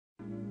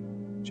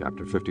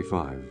Chapter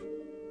 55.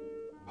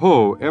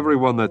 Ho, every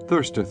one that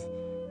thirsteth,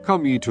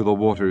 come ye to the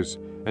waters,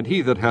 and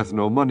he that hath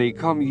no money,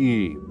 come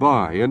ye,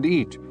 buy and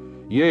eat.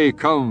 Yea,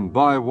 come,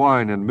 buy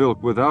wine and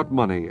milk without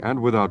money and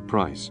without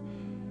price.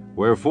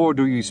 Wherefore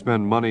do ye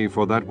spend money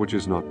for that which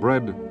is not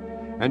bread,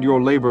 and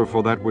your labor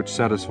for that which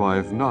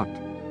satisfieth not?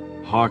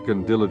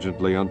 Hearken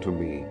diligently unto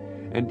me,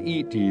 and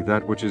eat ye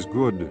that which is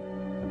good,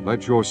 and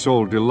let your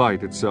soul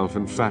delight itself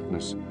in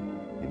fatness.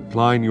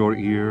 Incline your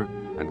ear,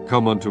 and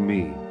come unto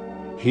me.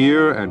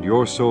 Hear, and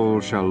your soul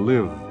shall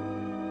live.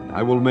 And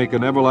I will make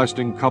an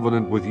everlasting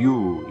covenant with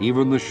you,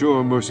 even the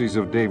sure mercies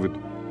of David.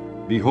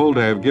 Behold,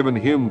 I have given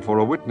him for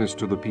a witness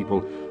to the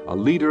people, a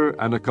leader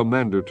and a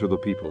commander to the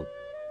people.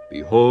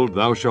 Behold,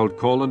 thou shalt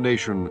call a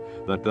nation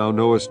that thou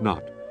knowest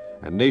not,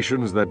 and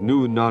nations that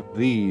knew not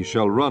thee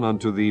shall run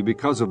unto thee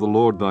because of the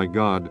Lord thy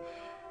God,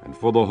 and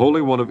for the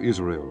Holy One of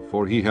Israel,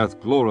 for he hath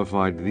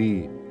glorified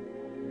thee.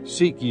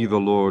 Seek ye the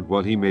Lord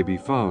while he may be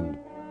found.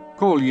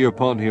 Call ye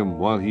upon him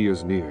while he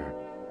is near.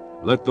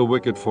 Let the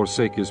wicked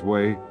forsake his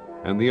way,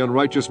 and the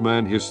unrighteous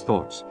man his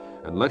thoughts,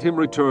 and let him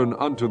return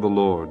unto the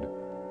Lord,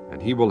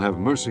 and he will have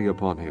mercy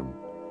upon him,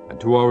 and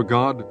to our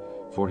God,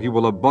 for he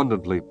will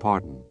abundantly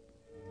pardon.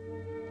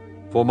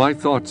 For my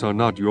thoughts are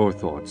not your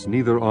thoughts,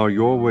 neither are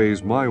your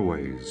ways my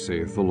ways,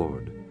 saith the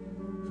Lord.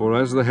 For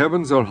as the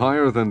heavens are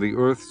higher than the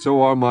earth,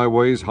 so are my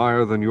ways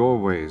higher than your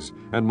ways,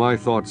 and my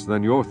thoughts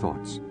than your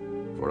thoughts.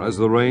 For as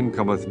the rain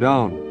cometh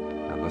down,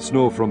 and the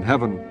snow from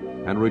heaven,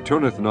 and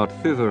returneth not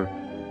thither,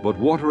 but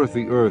watereth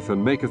the earth,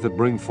 and maketh it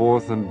bring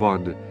forth and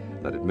bud,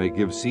 that it may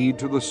give seed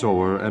to the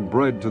sower, and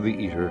bread to the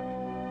eater,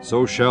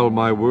 so shall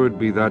my word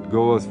be that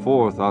goeth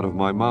forth out of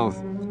my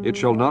mouth. It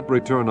shall not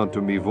return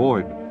unto me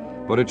void,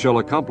 but it shall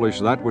accomplish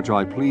that which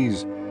I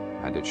please,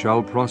 and it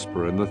shall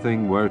prosper in the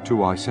thing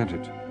whereto I sent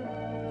it.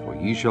 For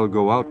ye shall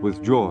go out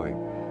with joy,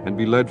 and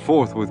be led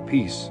forth with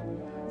peace.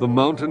 The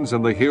mountains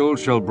and the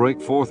hills shall break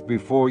forth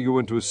before you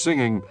into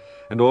singing,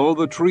 and all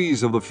the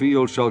trees of the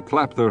field shall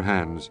clap their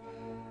hands.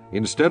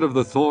 Instead of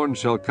the thorn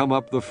shall come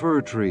up the fir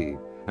tree,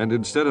 and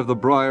instead of the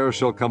brier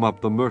shall come up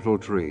the myrtle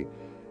tree.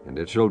 And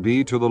it shall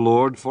be to the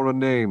Lord for a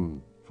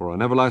name, for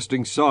an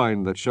everlasting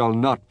sign that shall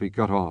not be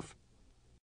cut off.